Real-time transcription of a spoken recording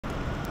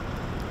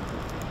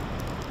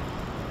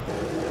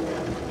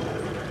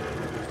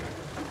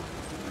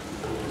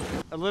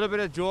A little bit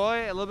of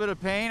joy, a little bit of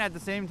pain at the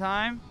same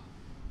time.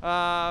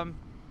 I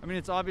mean,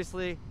 it's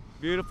obviously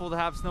beautiful to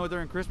have snow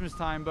during Christmas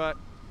time, but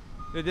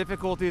the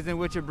difficulties in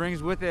which it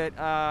brings with it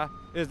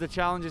is the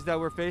challenges that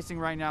we're facing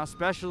right now,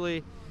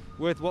 especially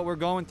with what we're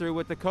going through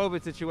with the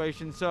COVID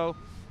situation. So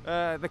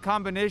the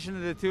combination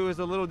of the two is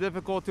a little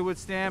difficult to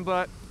withstand,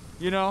 but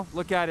you know,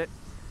 look at it.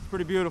 It's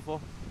pretty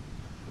beautiful.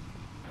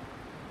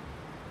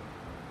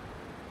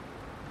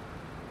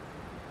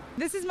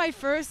 This is my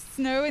first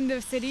snow in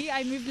the city.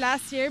 I moved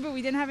last year, but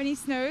we didn't have any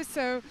snow,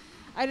 so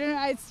I don't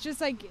know. It's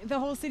just like the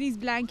whole city's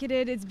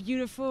blanketed. It's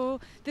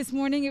beautiful. This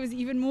morning it was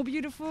even more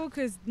beautiful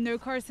because no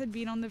cars had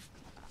been on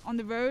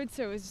the road,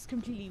 so it was just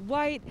completely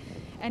white,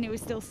 and it was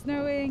still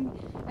snowing,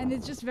 and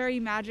it's just very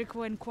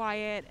magical and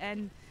quiet,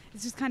 and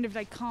it's just kind of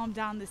like calmed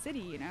down the city,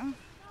 you know.